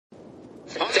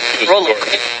Acting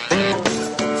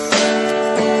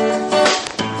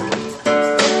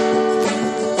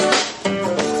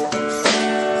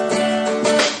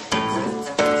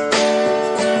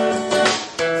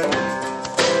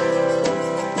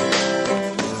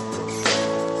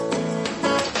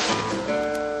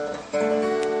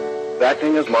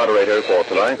as moderator for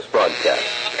tonight's broadcast.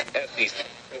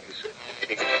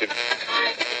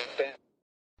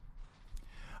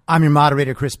 I'm your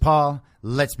moderator, Chris Paul.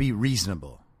 Let's be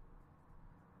reasonable.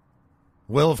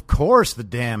 Well, of course the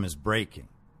dam is breaking.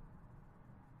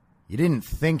 You didn't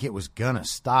think it was gonna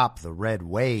stop the red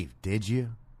wave, did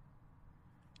you?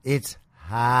 It's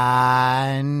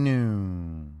high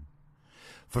noon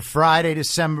for Friday,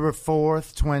 December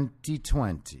 4th,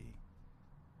 2020.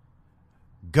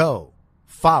 Go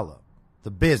follow the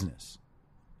business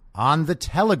on the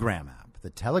Telegram app,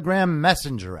 the Telegram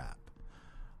Messenger app.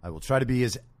 I will try to be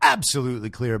as absolutely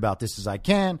clear about this as I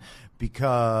can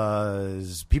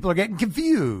because people are getting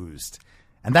confused.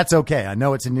 And that's okay. I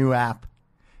know it's a new app.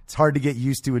 It's hard to get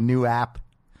used to a new app.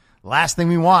 The last thing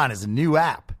we want is a new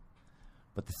app.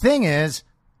 But the thing is,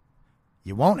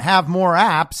 you won't have more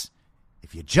apps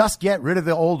if you just get rid of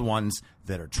the old ones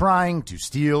that are trying to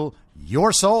steal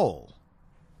your soul.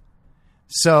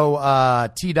 So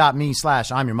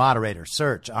t.me/I'm your moderator.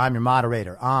 Search I'm your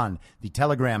moderator on the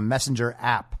Telegram Messenger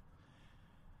app.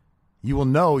 You will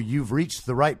know you've reached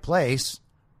the right place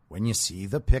when you see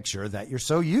the picture that you're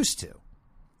so used to.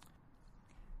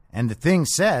 And the thing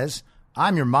says,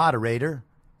 I'm your moderator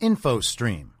info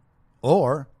stream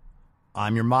or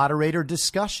I'm your moderator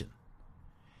discussion.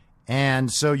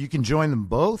 And so you can join them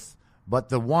both, but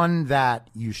the one that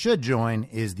you should join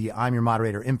is the I'm your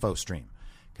moderator info stream.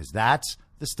 Because that's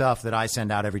the stuff that I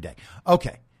send out every day.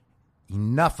 Okay,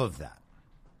 enough of that.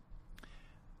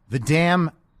 The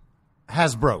dam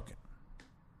has broken.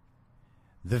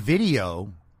 The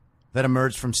video that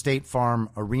emerged from State Farm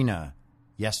Arena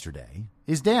yesterday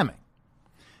is damning.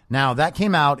 Now, that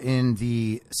came out in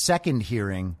the second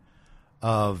hearing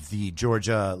of the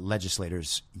Georgia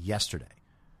legislators yesterday.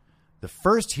 The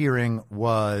first hearing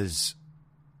was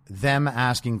them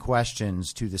asking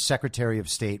questions to the Secretary of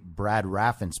State, Brad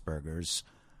Raffensperger's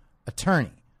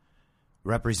attorney,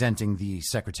 representing the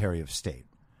Secretary of State,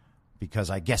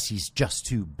 because I guess he's just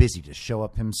too busy to show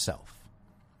up himself.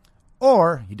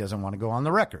 Or he doesn't want to go on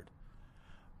the record.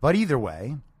 But either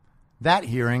way, that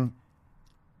hearing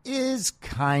is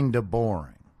kind of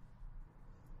boring.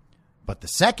 But the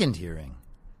second hearing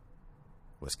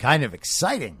was kind of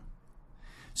exciting.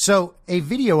 So a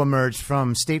video emerged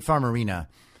from State Farm Arena.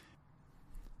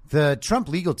 The Trump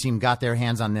legal team got their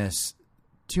hands on this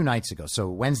 2 nights ago, so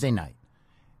Wednesday night,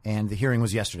 and the hearing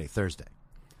was yesterday, Thursday.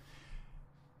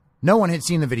 No one had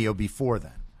seen the video before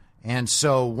then, and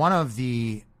so one of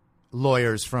the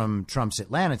lawyers from Trump's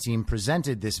Atlanta team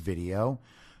presented this video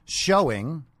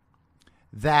showing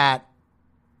that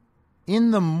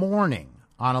in the morning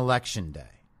on Election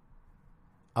Day,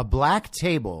 a black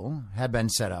table had been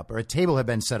set up, or a table had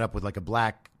been set up with like a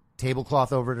black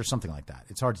tablecloth over it or something like that.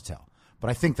 It's hard to tell. But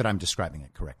I think that I'm describing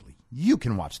it correctly. You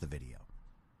can watch the video.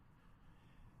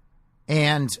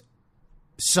 And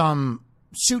some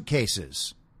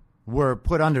suitcases were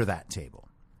put under that table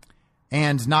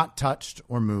and not touched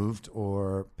or moved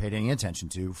or paid any attention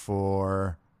to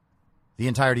for the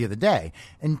entirety of the day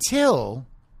until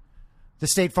the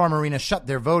State Farm Arena shut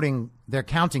their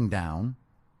counting down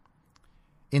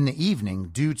in the evening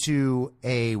due to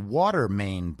a water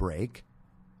main break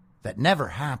that never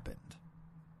happened.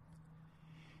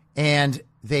 And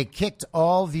they kicked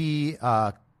all the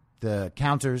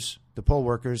counters, the poll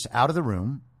workers, out of the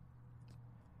room.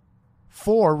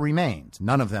 4 remained,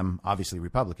 none of them obviously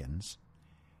Republicans.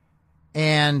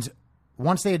 And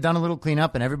once they had done a little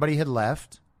cleanup and everybody had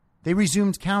left, they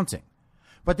resumed counting.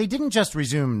 But they didn't just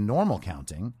resume normal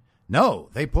counting. No,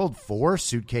 they pulled 4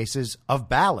 suitcases of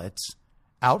ballots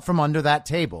out from under that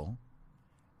table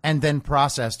and then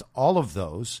processed all of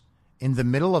those in the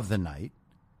middle of the night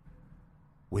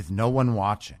with no one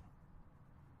watching.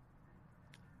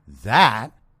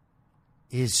 That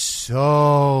is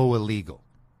so illegal.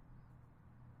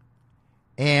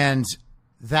 And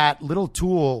that little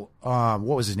tool, what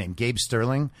was his name? Gabe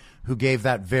Sterling, who gave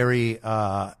that very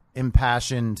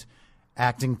impassioned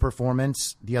acting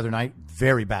performance the other night.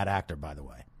 Very bad actor, by the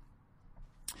way.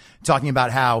 Talking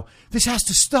about how this has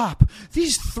to stop.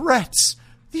 These threats,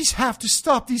 these have to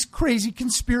stop. These crazy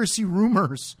conspiracy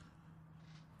rumors.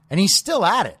 And he's still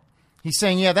at it. He's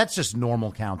saying, yeah, that's just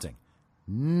normal counting.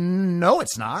 No,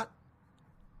 it's not.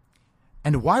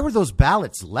 And why were those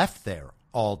ballots left there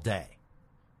all day?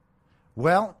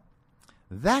 Well,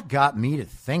 that got me to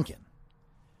thinking.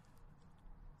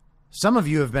 Some of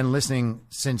you have been listening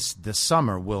since the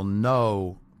summer will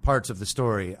know parts of the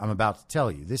story I'm about to tell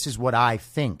you. This is what I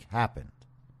think happened.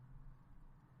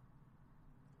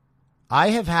 I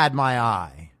have had my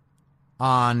eye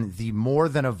on the More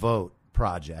Than a Vote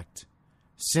project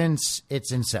since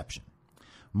its inception.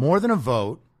 More Than a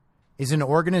Vote is an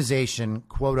organization,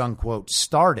 quote unquote,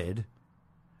 started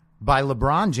by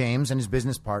LeBron James and his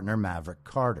business partner, Maverick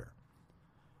Carter.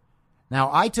 Now,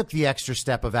 I took the extra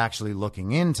step of actually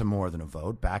looking into More Than a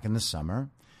Vote back in the summer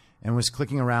and was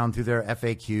clicking around through their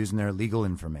FAQs and their legal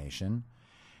information.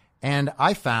 And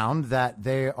I found that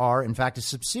they are, in fact, a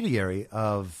subsidiary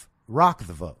of Rock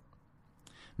the Vote.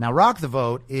 Now, Rock the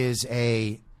Vote is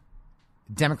a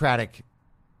Democratic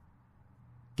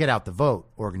get out the vote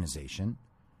organization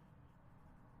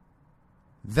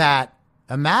that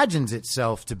imagines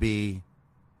itself to be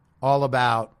all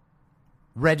about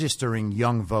registering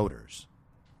young voters.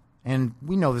 And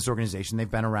we know this organization.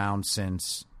 They've been around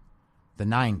since the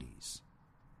 90s.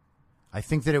 I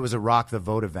think that it was a Rock the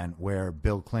Vote event where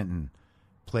Bill Clinton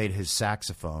played his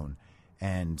saxophone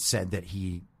and said that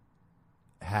he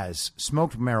has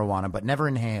smoked marijuana but never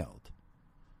inhaled.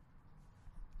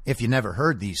 If you never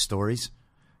heard these stories,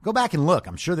 go back and look.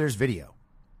 I'm sure there's video.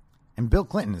 And Bill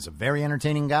Clinton is a very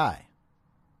entertaining guy.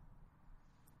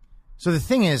 So the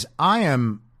thing is, I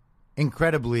am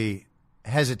incredibly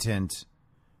hesitant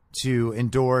to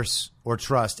endorse or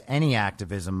trust any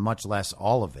activism, much less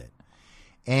all of it.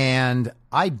 And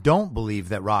I don't believe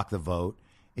that Rock the Vote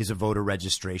is a voter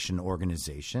registration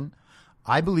organization.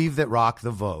 I believe that Rock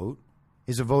the Vote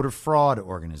is a voter fraud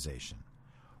organization.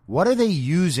 What are they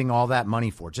using all that money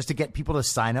for? Just to get people to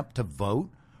sign up to vote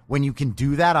when you can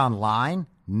do that online?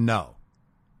 No.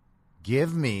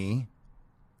 Give me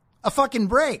a fucking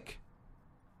break.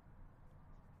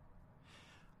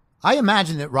 I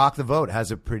imagine that Rock the Vote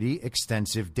has a pretty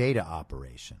extensive data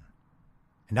operation.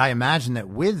 And I imagine that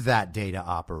with that data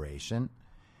operation,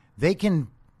 they can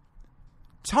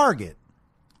target,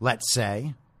 let's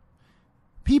say,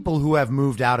 people who have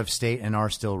moved out of state and are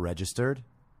still registered,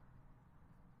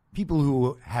 people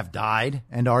who have died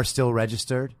and are still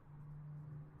registered,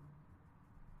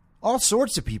 all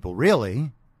sorts of people,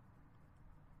 really.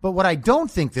 But what I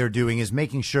don't think they're doing is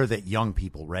making sure that young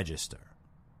people register.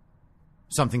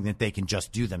 Something that they can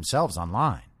just do themselves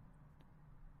online.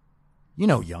 You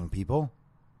know, young people.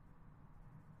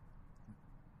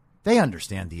 They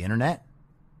understand the internet.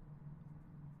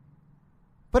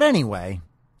 But anyway,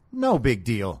 no big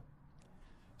deal.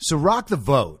 So Rock the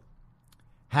Vote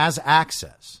has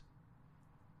access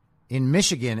in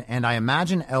Michigan and I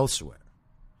imagine elsewhere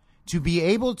to be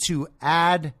able to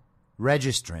add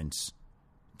registrants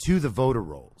to the voter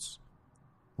rolls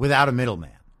without a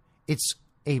middleman. It's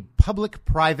a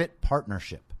public-private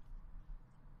partnership.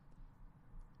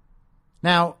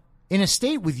 Now, in a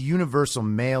state with universal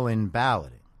mail-in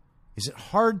balloting, is it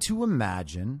hard to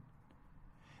imagine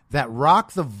that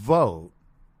Rock the Vote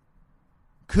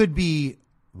could be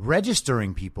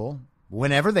registering people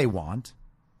whenever they want,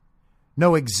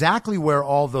 know exactly where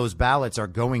all those ballots are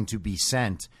going to be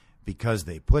sent because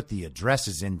they put the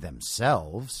addresses in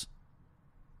themselves,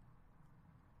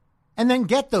 and then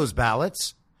get those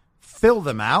ballots, fill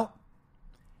them out,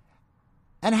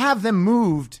 and have them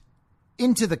moved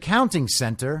into the counting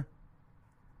center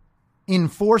in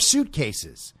 4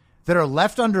 suitcases that are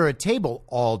left under a table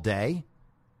all day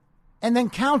and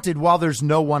then counted while there's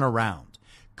no one around.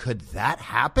 Could that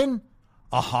happen?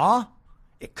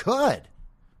 It could.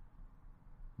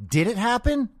 Did it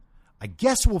happen? I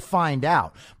guess we'll find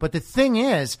out. But the thing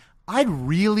is, I'd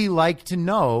really like to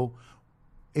know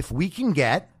if we can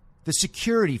get the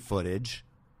security footage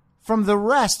from the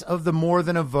rest of the More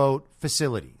Than a Vote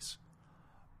facilities.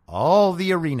 All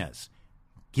the arenas.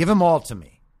 Give them all to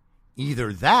me.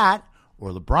 Either that or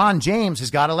LeBron James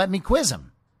has got to let me quiz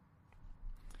him.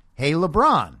 Hey,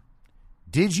 LeBron,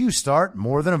 did you start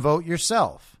More Than a Vote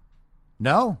yourself?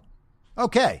 No?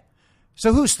 Okay.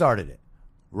 So who started it?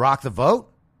 Rock the Vote?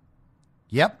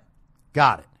 Yep.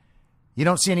 Got it. You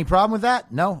don't see any problem with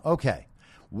that? No? Okay.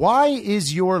 Why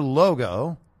is your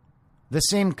logo the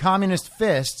same communist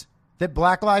fist that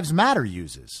Black Lives Matter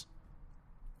uses?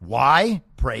 Why,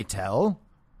 pray tell?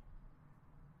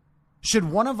 Should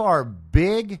one of our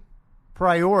big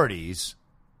priorities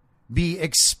be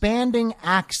expanding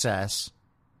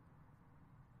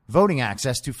voting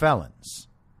access to felons?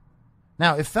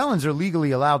 Now, if felons are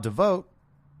legally allowed to vote,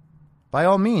 by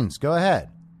all means, go ahead.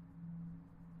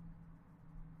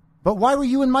 But why were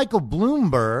you and Michael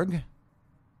Bloomberg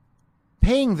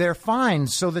paying their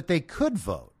fines so that they could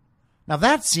vote? Now,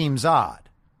 that seems odd.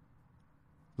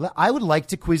 I would like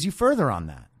to quiz you further on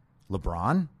that.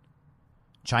 LeBron,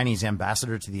 Chinese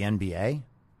ambassador to the NBA?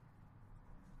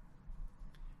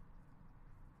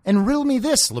 And riddle me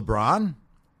this, LeBron.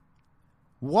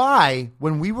 Why,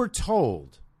 when we were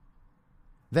told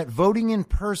that voting in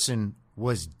person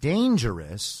was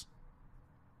dangerous,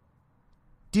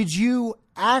 did you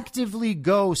actively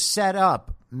go set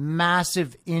up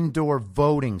massive indoor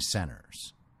voting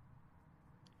centers?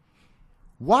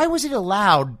 Why was it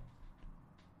allowed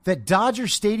that Dodger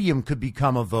Stadium could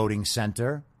become a voting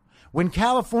center when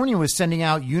California was sending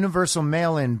out universal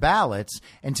mail-in ballots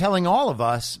and telling all of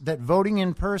us that voting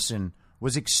in person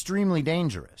was extremely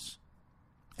dangerous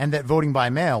and that voting by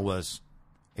mail was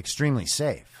extremely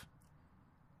safe?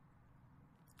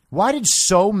 Why did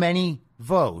so many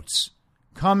votes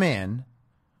come in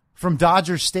from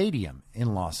Dodger Stadium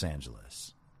in Los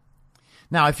Angeles?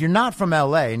 Now, if you're not from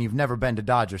LA and you've never been to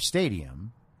Dodger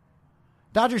Stadium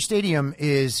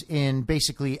is in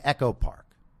basically Echo Park,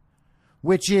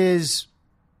 which is,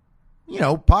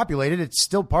 populated. It's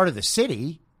still part of the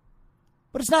city,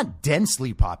 but it's not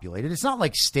densely populated. It's not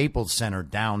like Staples Center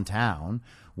downtown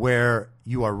where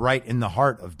you are right in the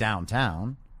heart of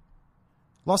downtown.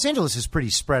 Los Angeles is pretty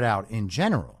spread out in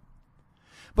general.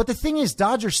 But the thing is,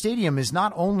 Dodger Stadium is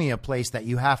not only a place that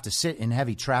you have to sit in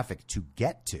heavy traffic to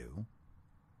get to.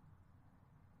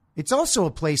 It's also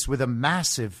a place with a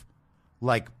massive,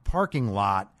 parking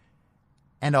lot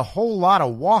and a whole lot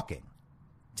of walking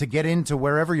to get into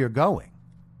wherever you're going.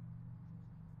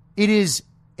 It is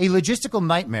a logistical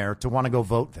nightmare to want to go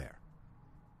vote there.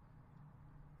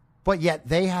 But yet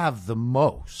they have the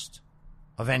most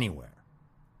of anywhere.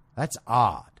 That's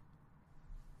odd.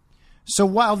 So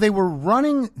while they were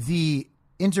running the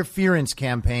interference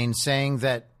campaign saying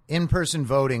that in-person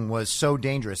voting was so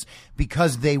dangerous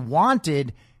because they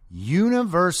wanted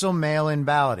universal mail-in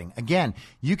balloting. Again,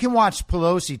 you can watch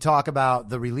Pelosi talk about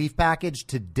the relief package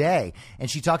today, and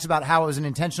she talks about how it was an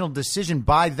intentional decision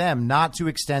by them not to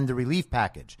extend the relief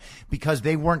package because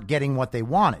they weren't getting what they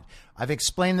wanted. I've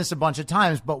explained this a bunch of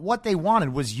times, but what they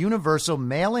wanted was universal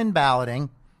mail-in balloting,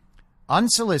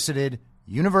 unsolicited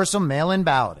universal mail-in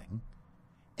balloting,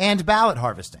 and ballot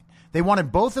harvesting. They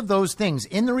wanted both of those things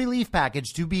in the relief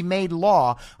package to be made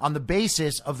law on the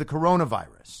basis of the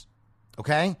coronavirus.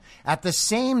 Okay? At the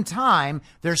same time,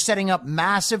 they're setting up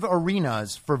massive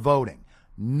arenas for voting.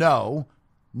 No.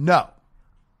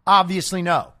 Obviously,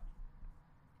 no.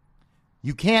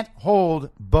 You can't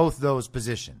hold both those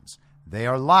positions. They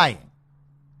are lying.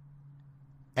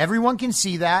 Everyone can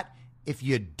see that. If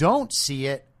you don't see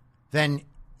it, then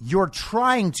you're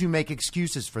trying to make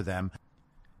excuses for them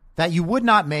that you would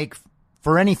not make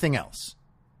for anything else.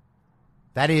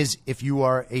 That is, if you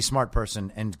are a smart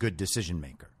person and good decision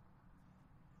maker.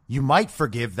 You might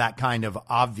forgive that kind of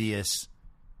obvious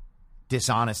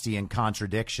dishonesty and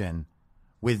contradiction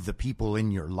with the people in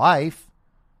your life,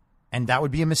 and that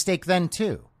would be a mistake then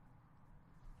too.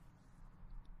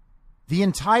 The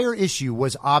entire issue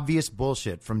was obvious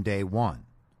bullshit from day one,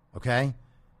 okay?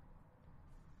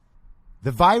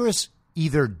 The virus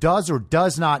either does or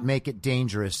does not make it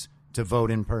dangerous to vote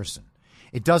in person.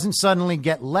 It doesn't suddenly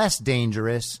get less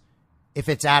dangerous if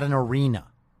it's at an arena.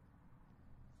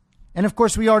 And of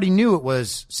course, we already knew it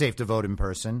was safe to vote in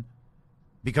person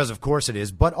because of course it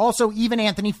is. But also even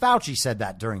Anthony Fauci said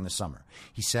that during the summer.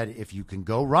 He said, if you can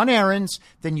go run errands,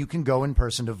 then you can go in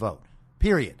person to vote.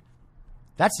 Period.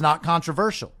 That's not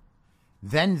controversial.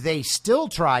 Then they still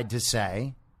tried to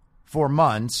say for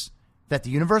months that the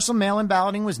universal mail-in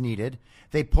balloting was needed.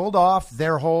 They pulled off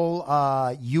their whole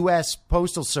U.S.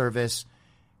 Postal Service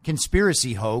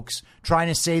conspiracy hoax, trying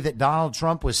to say that Donald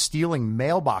Trump was stealing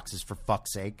mailboxes for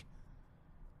fuck's sake.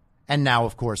 And now,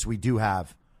 of course, we do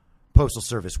have Postal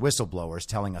Service whistleblowers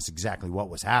telling us exactly what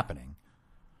was happening.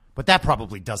 But that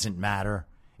probably doesn't matter.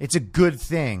 It's a good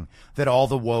thing that all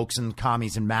the wokes and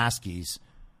commies and maskies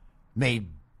made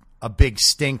a big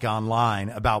stink online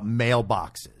about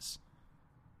mailboxes.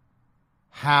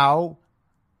 How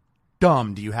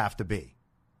dumb do you have to be?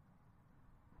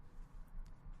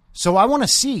 So I want to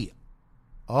see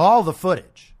all the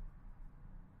footage.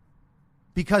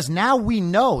 Because now we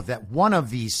know that one of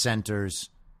these centers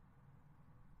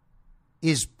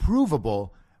is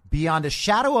provable beyond a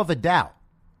shadow of a doubt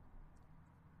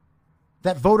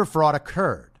that voter fraud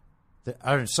occurred.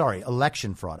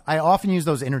 Election fraud. I often use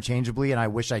those interchangeably, and I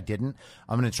wish I didn't.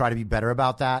 I'm going to try to be better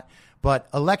about that. But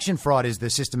election fraud is the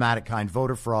systematic kind.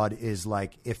 Voter fraud is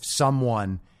like if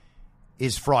someone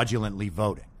is fraudulently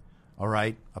voting, all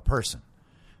right, a person.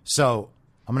 So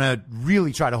I'm going to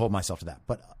really try to hold myself to that.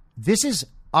 But this is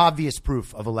obvious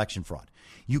proof of election fraud.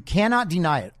 You cannot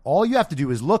deny it. All you have to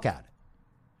do is look at it.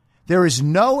 There is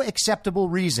no acceptable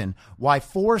reason why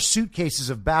 4 suitcases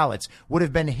of ballots would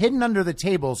have been hidden under the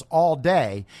tables all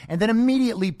day and then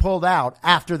immediately pulled out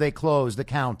after they close the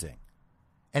counting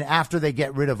and after they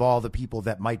get rid of all the people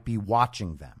that might be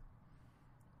watching them.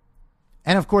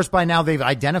 And of course, by now they've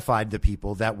identified the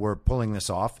people that were pulling this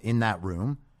off in that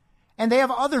room, and they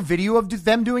have other video of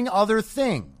them doing other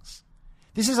things.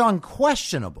 This is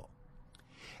unquestionable.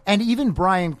 And even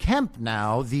Brian Kemp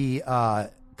now, the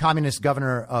communist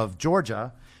governor of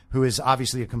Georgia, who is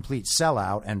obviously a complete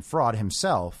sellout and fraud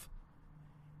himself,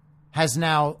 has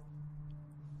now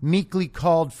meekly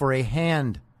called for a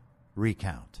hand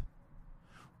recount.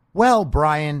 Well,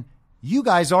 Brian, you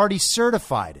guys already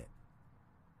certified it.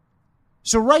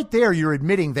 So right there, you're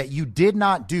admitting that you did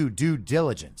not do due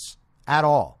diligence at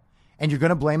all. And you're going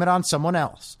to blame it on someone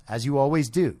else, as you always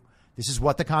do. This is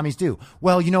what the commies do.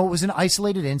 Well, it was an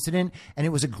isolated incident, and it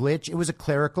was a glitch. It was a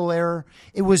clerical error.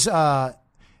 It was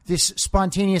this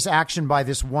spontaneous action by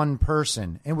this one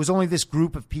person. It was only this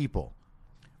group of people.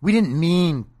 We didn't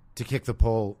mean to kick the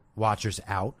poll watchers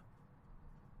out.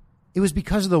 It was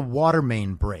because of the water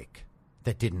main break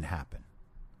that didn't happen.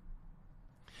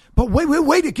 But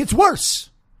wait, it gets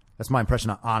worse. That's my impression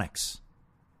of Onyx.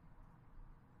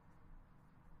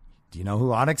 Do you know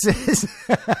who Onyx is?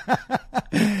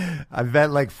 I bet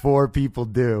like 4 people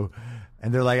do.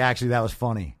 And they're like, actually, that was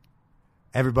funny.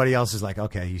 Everybody else is like,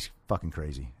 okay, he's fucking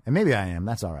crazy. And maybe I am.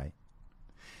 That's all right.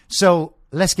 So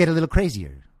let's get a little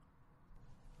crazier.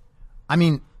 I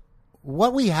mean,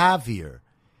 what we have here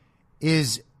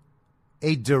is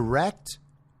a direct,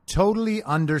 totally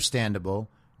understandable,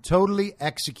 totally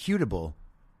executable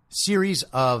series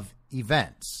of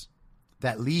events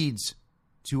that leads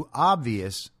to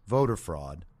obvious voter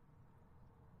fraud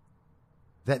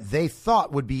that they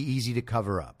thought would be easy to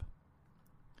cover up.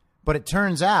 But it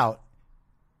turns out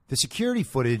the security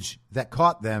footage that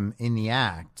caught them in the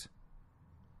act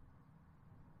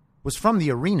was from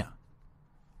the arena.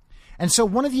 And so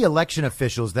one of the election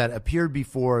officials that appeared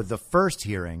before the first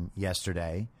hearing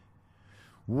yesterday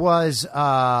was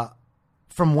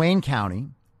from Wayne County,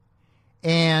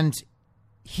 and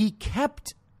he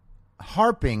kept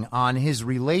harping on his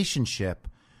relationship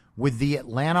with the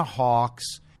Atlanta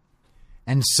Hawks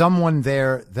and someone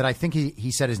there that I think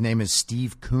he said his name is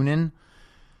Steve Koonin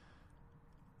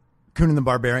the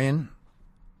Barbarian.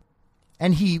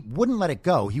 And he wouldn't let it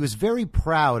go. He was very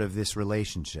proud of this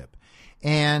relationship.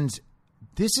 And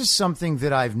this is something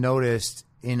that I've noticed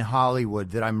in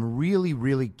Hollywood that I'm really,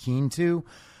 really keen to.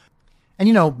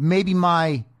 And, maybe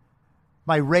my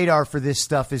radar for this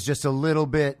stuff is just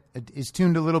is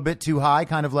tuned a little bit too high,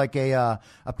 kind of like a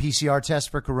PCR test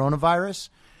for coronavirus.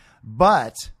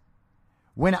 But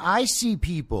when I see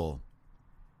people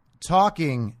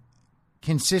talking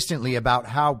consistently about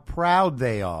how proud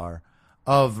they are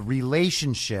of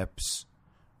relationships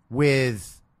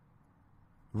with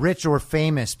rich or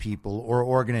famous people or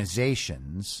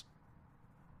organizations,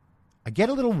 I get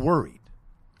a little worried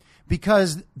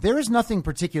because there is nothing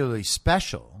particularly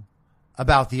special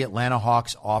about the Atlanta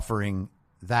Hawks offering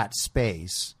that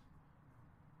space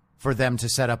for them to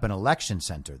set up an election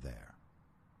center there.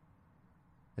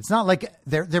 It's not like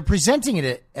they're presenting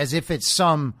it as if it's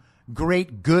some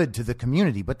great good to the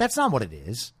community, but that's not what it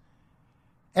is.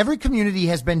 Every community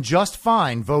has been just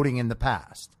fine voting in the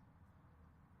past.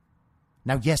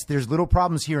 Now, yes, there's little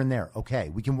problems here and there. Okay,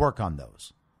 we can work on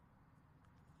those.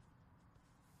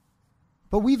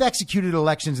 But we've executed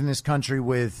elections in this country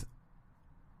with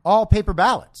all paper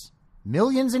ballots,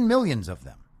 millions and millions of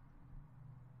them.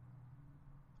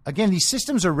 Again, these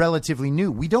systems are relatively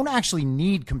new. We don't actually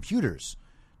need computers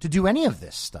to do any of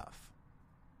this stuff.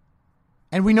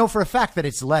 And we know for a fact that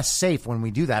it's less safe when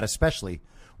we do that, especially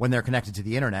when they're connected to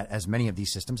the internet, as many of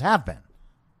these systems have been.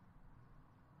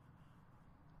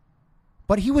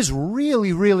 But he was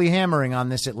really, really hammering on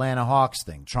this Atlanta Hawks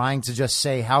thing, trying to just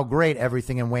say how great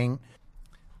everything in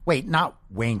not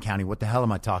Wayne County. What the hell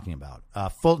am I talking about?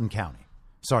 Fulton County.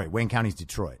 Sorry, Wayne County's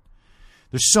Detroit.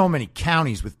 There's so many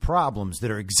counties with problems that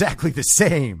are exactly the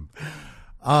same.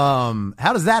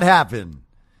 How does that happen?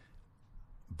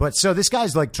 But so this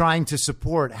guy's like trying to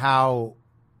support how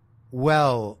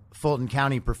well Fulton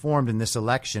County performed in this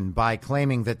election by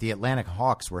claiming that the Atlanta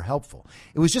Hawks were helpful.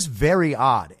 It was just very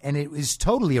odd, and it was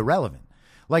totally irrelevant.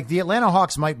 Like, the Atlanta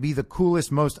Hawks might be the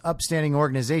coolest, most upstanding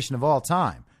organization of all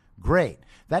time. Great.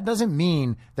 That doesn't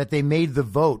mean that they made the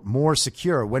vote more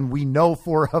secure when we know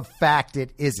for a fact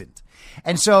it isn't.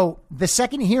 And so the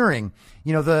second hearing,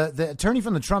 the attorney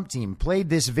from the Trump team played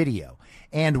this video,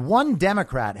 and one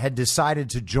Democrat had decided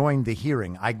to join the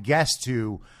hearing, I guess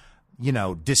to,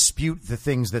 dispute the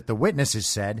things that the witnesses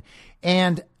said.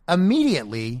 And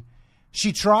immediately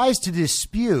she tries to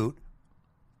dispute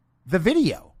the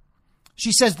video.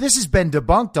 She says this has been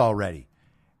debunked already.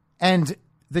 And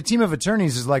the team of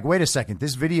attorneys is like, wait a second,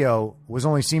 this video was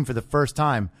only seen for the first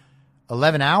time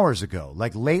 11 hours ago,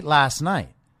 like late last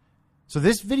night. So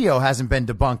this video hasn't been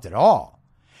debunked at all.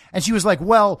 And she was like,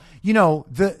 well, you know,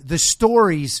 the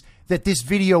stories that this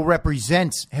video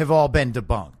represents have all been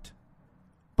debunked.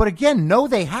 But again, no,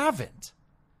 they haven't.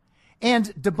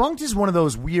 And debunked is one of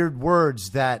those weird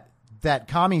words that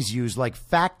commies use, like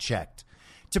fact-checked,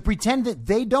 to pretend that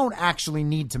they don't actually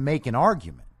need to make an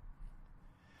argument.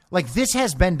 Like, this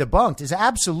has been debunked is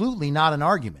absolutely not an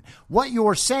argument. What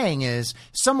you're saying is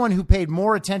someone who paid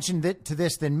more attention to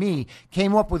this than me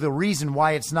came up with a reason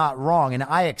why it's not wrong, and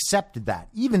I accepted that,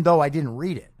 even though I didn't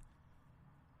read it.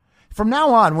 From now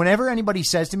on, whenever anybody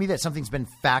says to me that something's been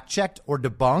fact-checked or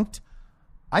debunked,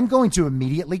 I'm going to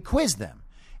immediately quiz them.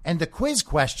 And the quiz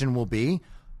question will be,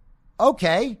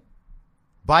 okay,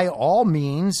 by all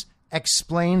means,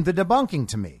 explain the debunking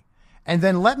to me. And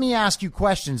then let me ask you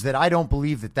questions that I don't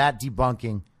believe that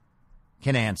debunking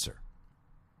can answer.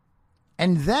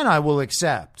 And then I will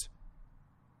accept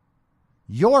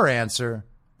your answer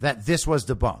that this was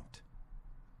debunked.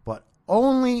 But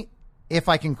only if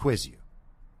I can quiz you.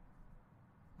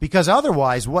 Because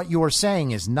otherwise, what you're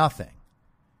saying is nothing.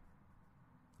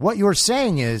 What you're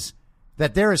saying is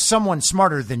that there is someone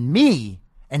smarter than me,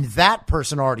 and that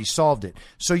person already solved it.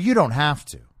 So you don't have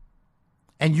to.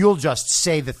 And you'll just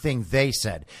say the thing they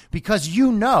said because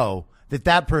you know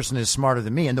that person is smarter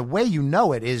than me. And the way you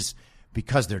know it is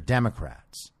because they're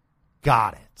Democrats.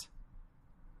 Got it.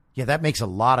 Yeah, that makes a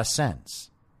lot of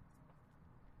sense.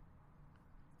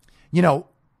 You know,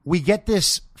 we get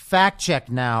this fact check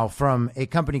now from a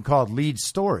company called Lead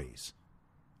Stories.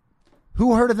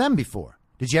 Who heard of them before?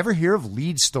 Did you ever hear of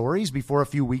Lead Stories before a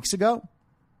few weeks ago?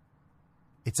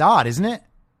 It's odd, isn't it?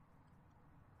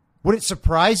 Would it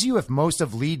surprise you if most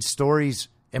of Lead Stories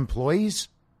employees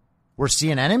were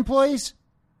CNN employees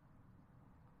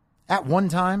at one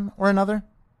time or another?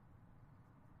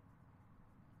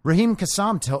 Raheem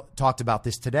Kassam talked about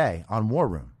this today on War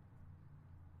Room.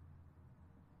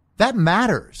 That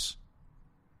matters.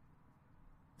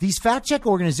 These fact-check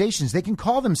organizations, they can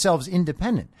call themselves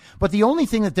independent, but the only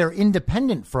thing that they're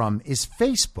independent from is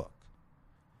Facebook.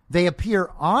 They appear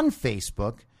on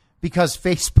Facebook because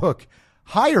Facebook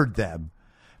hired them.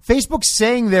 Facebook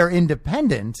saying they're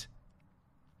independent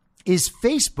is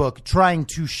Facebook trying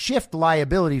to shift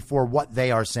liability for what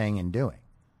they are saying and doing.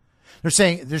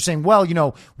 They're saying, well, you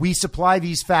know, we supply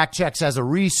these fact checks as a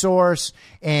resource,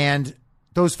 and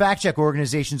those fact check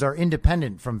organizations are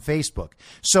independent from Facebook.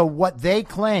 So what they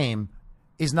claim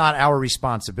is not our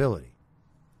responsibility.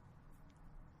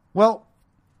 Well,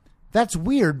 that's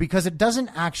weird because it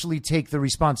doesn't actually take the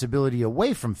responsibility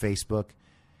away from Facebook.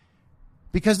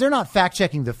 Because they're not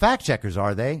fact-checking the fact-checkers,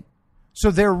 are they?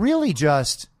 So they're really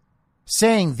just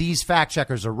saying these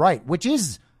fact-checkers are right, which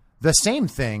is the same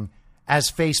thing as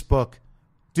Facebook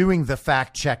doing the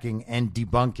fact-checking and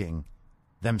debunking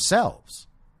themselves.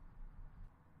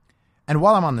 And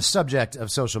while I'm on the subject of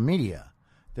social media,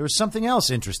 there was something else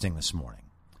interesting this morning.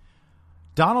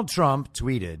 Donald Trump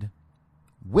tweeted,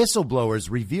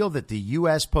 whistleblowers reveal that the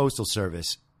U.S. Postal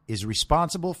Service is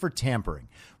responsible for tampering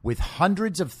with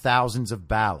hundreds of thousands of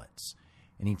ballots.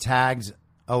 And he tags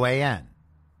OAN.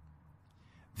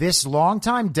 This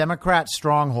longtime Democrat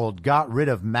stronghold got rid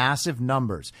of massive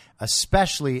numbers,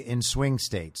 especially in swing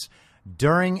states,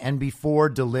 during and before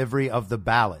delivery of the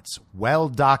ballots.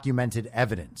 Well-documented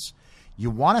evidence. You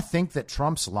want to think that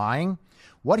Trump's lying?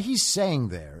 What he's saying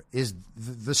there is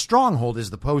the stronghold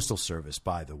is the Postal Service,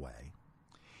 by the way.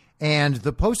 And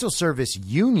the Postal Service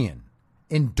union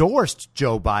endorsed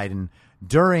Joe Biden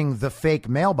during the fake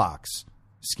mailbox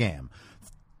scam.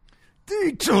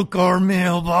 They took our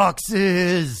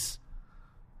mailboxes.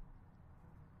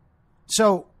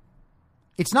 So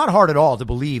it's not hard at all to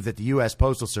believe that the U.S.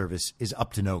 Postal Service is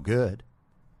up to no good,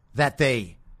 that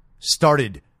they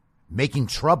started making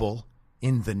trouble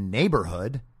in the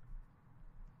neighborhood.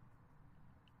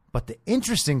 But the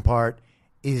interesting part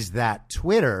is that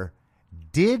Twitter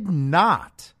did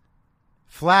not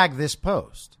flag this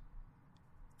post.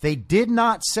 They did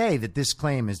not say that this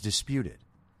claim is disputed.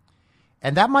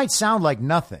 And that might sound like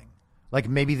nothing, like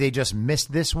maybe they just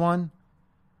missed this one.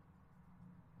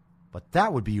 But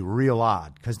that would be real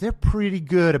odd because they're pretty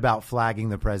good about flagging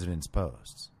the president's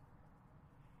posts.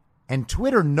 And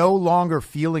Twitter no longer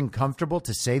feeling comfortable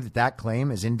to say that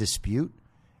claim is in dispute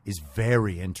is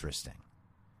very interesting.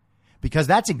 Because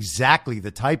that's exactly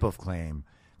the type of claim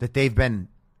that they've been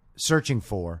searching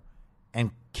for and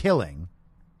killing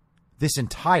this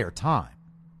entire time.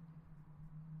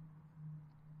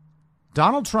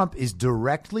 Donald Trump is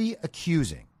directly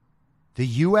accusing the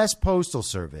U.S. Postal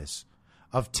Service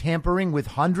of tampering with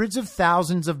hundreds of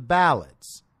thousands of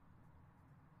ballots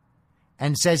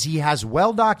and says he has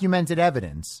well-documented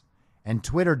evidence and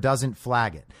Twitter doesn't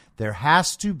flag it. There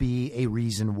has to be a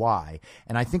reason why.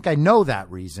 And I think I know that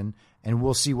reason, and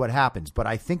we'll see what happens. But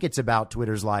I think it's about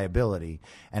Twitter's liability,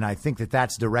 and I think that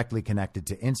that's directly connected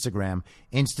to Instagram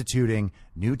instituting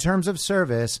new terms of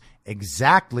service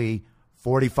exactly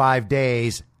 45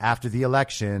 days after the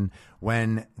election,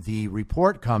 when the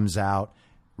report comes out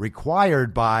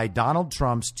required by Donald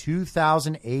Trump's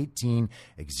 2018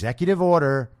 executive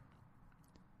order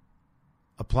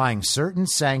applying certain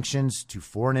sanctions to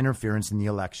foreign interference in the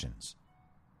elections.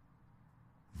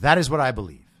 That is what I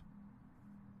believe.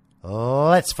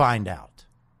 Let's find out.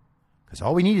 Because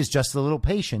all we need is just a little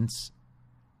patience,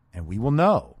 and we will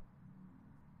know.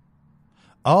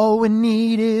 All we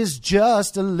need is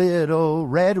just a little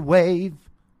red wave.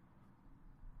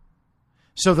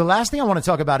 So the last thing I want to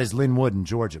talk about is Lin Wood in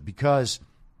Georgia, because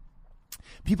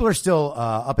people are still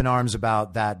up in arms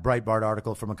about that Breitbart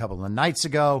article from a couple of nights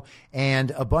ago, and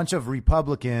a bunch of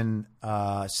Republican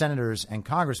senators and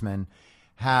congressmen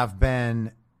have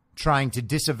been trying to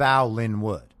disavow Lin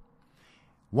Wood.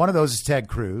 One of those is Ted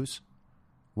Cruz.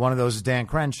 One of those is Dan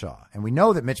Crenshaw. And we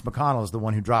know that Mitch McConnell is the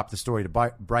one who dropped the story to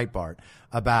Breitbart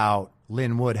about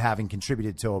Lin Wood having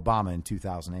contributed to Obama in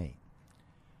 2008.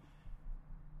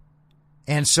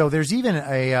 And so there's even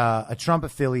a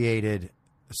Trump-affiliated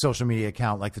social media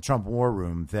account like the Trump War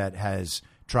Room that has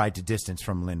tried to distance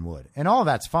from Lin Wood. And all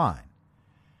that's fine.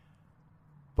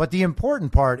 But the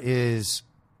important part is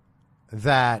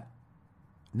that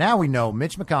now we know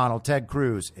Mitch McConnell, Ted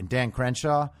Cruz, and Dan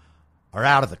Crenshaw are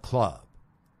out of the club.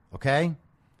 Okay?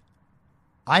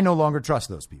 I no longer trust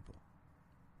those people.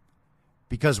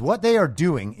 Because what they are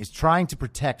doing is trying to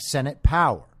protect Senate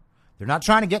power. They're not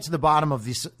trying to get to the bottom of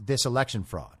this election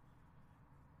fraud.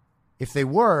 If they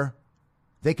were,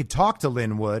 they could talk to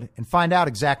Lin Wood and find out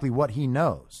exactly what he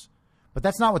knows. But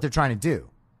that's not what they're trying to do.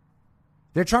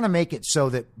 They're trying to make it so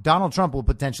that Donald Trump will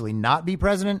potentially not be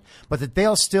president, but that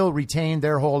they'll still retain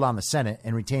their hold on the Senate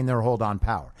and retain their hold on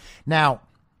power. Now,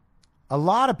 a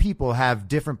lot of people have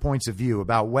different points of view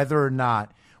about whether or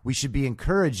not we should be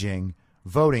encouraging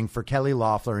voting for Kelly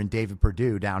Loeffler and David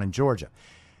Perdue down in Georgia.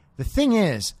 The thing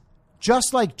is,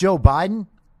 just like Joe Biden,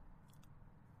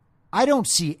 I don't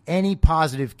see any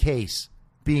positive case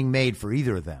being made for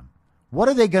either of them. What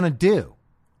are they going to do?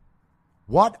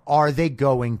 What are they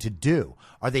going to do?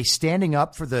 Are they standing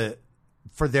up for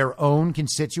their own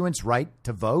constituents' right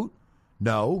to vote?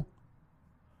 No.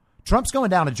 Trump's going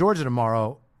down to Georgia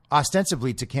tomorrow,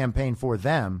 ostensibly to campaign for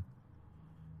them.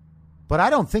 But I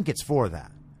don't think it's for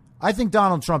that. I think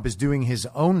Donald Trump is doing his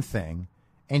own thing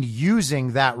and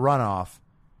using that runoff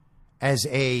as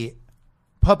a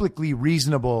publicly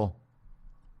reasonable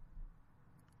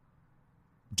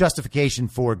justification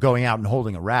for going out and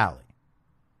holding a rally.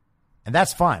 And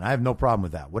that's fine. I have no problem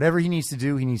with that. Whatever he needs to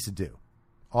do, he needs to do.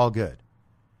 All good.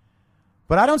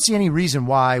 But I don't see any reason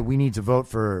why we need to vote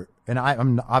for, and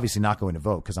I'm obviously not going to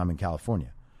vote because I'm in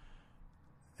California.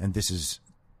 And this is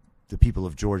the people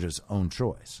of Georgia's own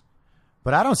choice.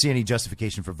 But I don't see any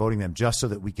justification for voting them just so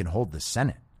that we can hold the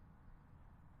Senate.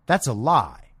 That's a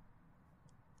lie.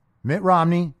 Mitt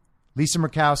Romney, Lisa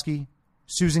Murkowski,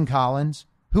 Susan Collins,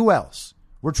 who else?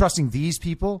 We're trusting these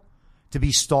people to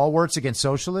be stalwarts against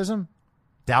socialism?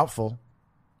 Doubtful.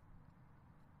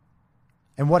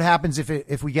 And what happens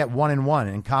if we get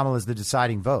 1-1 and Kamala is the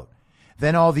deciding vote?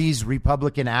 Then all these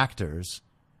Republican actors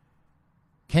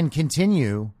can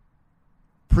continue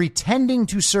pretending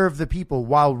to serve the people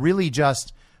while really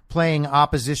just playing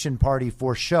opposition party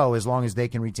for show as long as they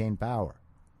can retain power.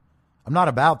 I'm not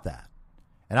about that.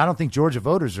 And I don't think Georgia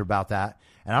voters are about that.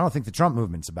 And I don't think the Trump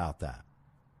movement's about that.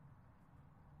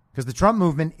 Because the Trump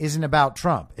movement isn't about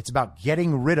Trump. It's about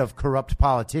getting rid of corrupt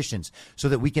politicians so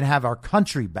that we can have our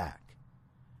country back.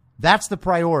 That's the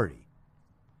priority.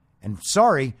 And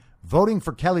sorry, voting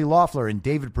for Kelly Loeffler and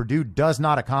David Perdue does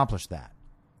not accomplish that.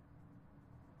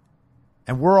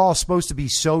 And we're all supposed to be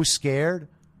so scared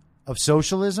of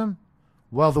socialism.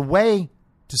 Well, the way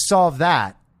to solve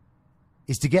that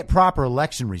is to get proper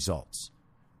election results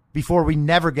before we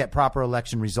never get proper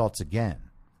election results again.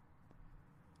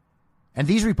 And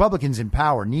these Republicans in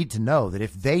power need to know that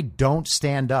if they don't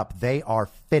stand up, they are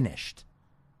finished.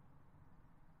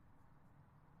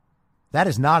 That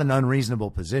is not an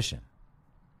unreasonable position.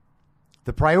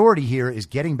 The priority here is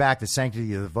getting back the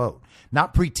sanctity of the vote,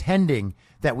 not pretending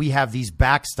that we have these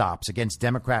backstops against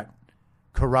Democrat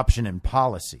corruption and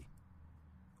policy,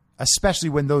 especially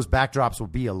when those backdrops will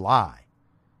be a lie.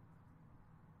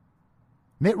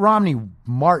 Mitt Romney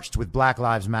marched with Black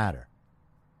Lives Matter.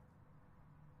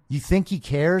 You think he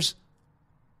cares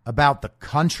about the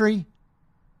country?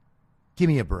 Give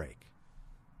me a break.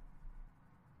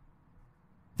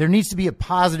 There needs to be a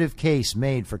positive case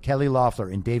made for Kelly Loeffler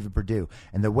and David Perdue.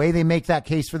 And the way they make that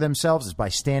case for themselves is by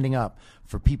standing up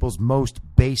for people's most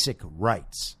basic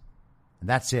rights. And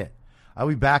that's it. I'll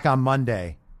be back on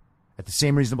Monday at the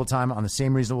same reasonable time on the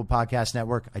same reasonable podcast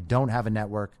network. I don't have a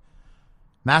network.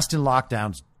 Masked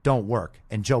lockdowns don't work.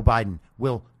 And Joe Biden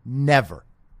will never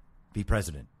be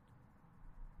president.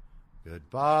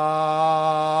 Goodbye.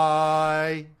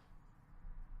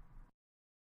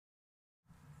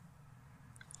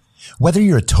 Whether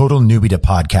you're a total newbie to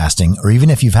podcasting or even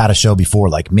if you've had a show before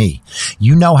like me,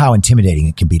 you know how intimidating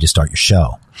it can be to start your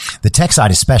show. The tech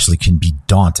side especially can be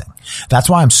daunting. That's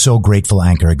why I'm so grateful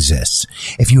Anchor exists.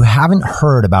 If you haven't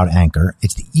heard about Anchor,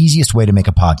 it's the easiest way to make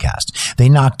a podcast. They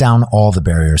knock down all the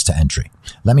barriers to entry.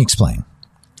 Let me explain.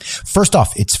 First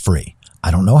off, it's free.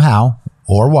 I don't know how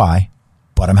or why,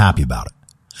 but I'm happy about it.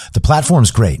 The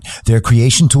platform's great. There are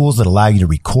creation tools that allow you to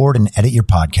record and edit your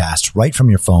podcast right from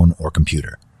your phone or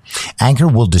computer. Anchor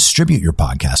will distribute your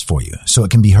podcast for you so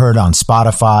it can be heard on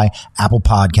Spotify, Apple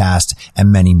Podcasts,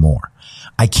 and many more.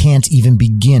 I can't even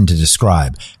begin to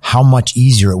describe how much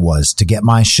easier it was to get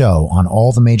my show on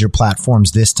all the major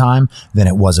platforms this time than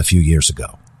it was a few years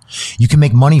ago. You can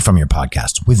make money from your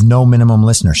podcast with no minimum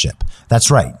listenership. That's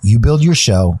right. You build your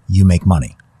show, you make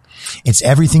money. It's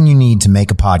everything you need to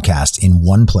make a podcast in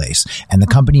one place, and the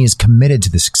company is committed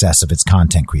to the success of its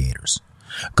content creators.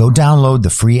 Go download the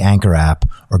free Anchor app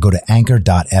or go to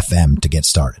anchor.fm to get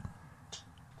started.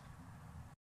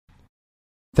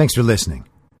 Thanks for listening.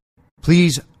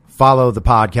 Please follow the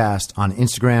podcast on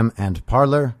Instagram and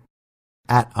Parler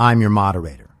at I'm Your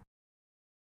Moderator.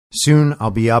 Soon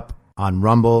I'll be up on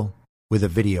Rumble with a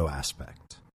video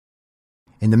aspect.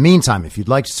 In the meantime, if you'd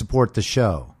like to support the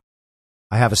show,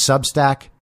 I have a Substack,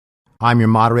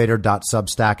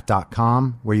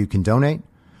 imyourmoderator.substack.com, where you can donate.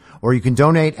 Or you can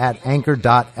donate at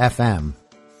anchor.fm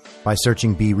by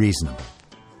searching Be Reasonable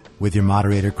with your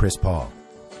moderator, Chris Paul.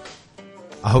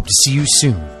 I hope to see you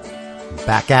soon.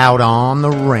 Back out on the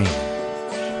range.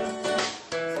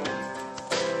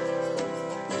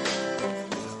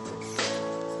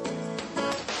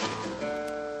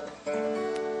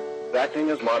 Acting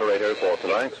as moderator for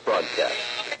tonight's broadcast.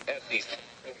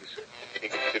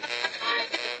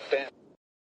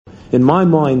 In my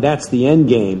mind, that's the end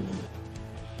game.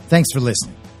 Thanks for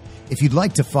listening. If you'd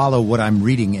like to follow what I'm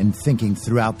reading and thinking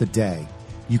throughout the day,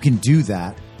 you can do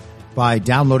that by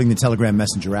downloading the Telegram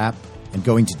Messenger app and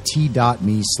going to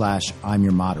t.me/I'm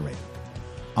your moderator.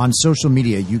 On social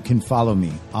media, you can follow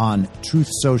me on Truth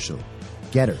Social,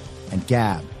 Getter, and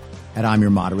Gab at I'm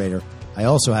Your Moderator. I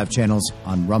also have channels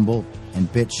on Rumble and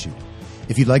BitChute.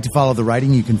 If you'd like to follow the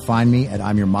writing, you can find me at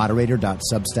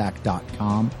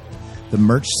imyourmoderator.substack.com. The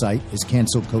merch site is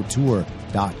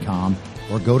cancelcouture.com.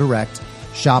 Or go direct,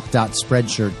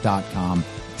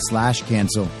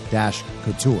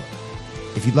 shop.spreadshirt.com/cancel-couture.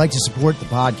 If you'd like to support the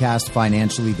podcast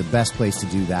financially, the best place to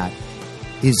do that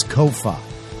is Ko-Fi.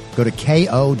 Go to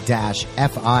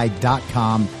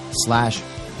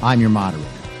ko-fi.com/I'm Your Moderator.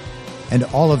 And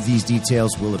all of these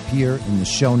details will appear in the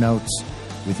show notes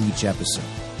with each episode.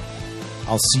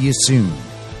 I'll see you soon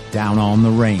down on the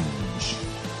range.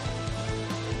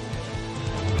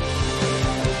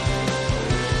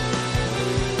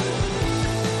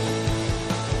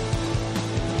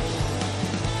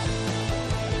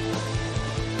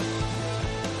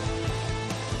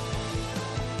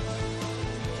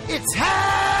 It's happening!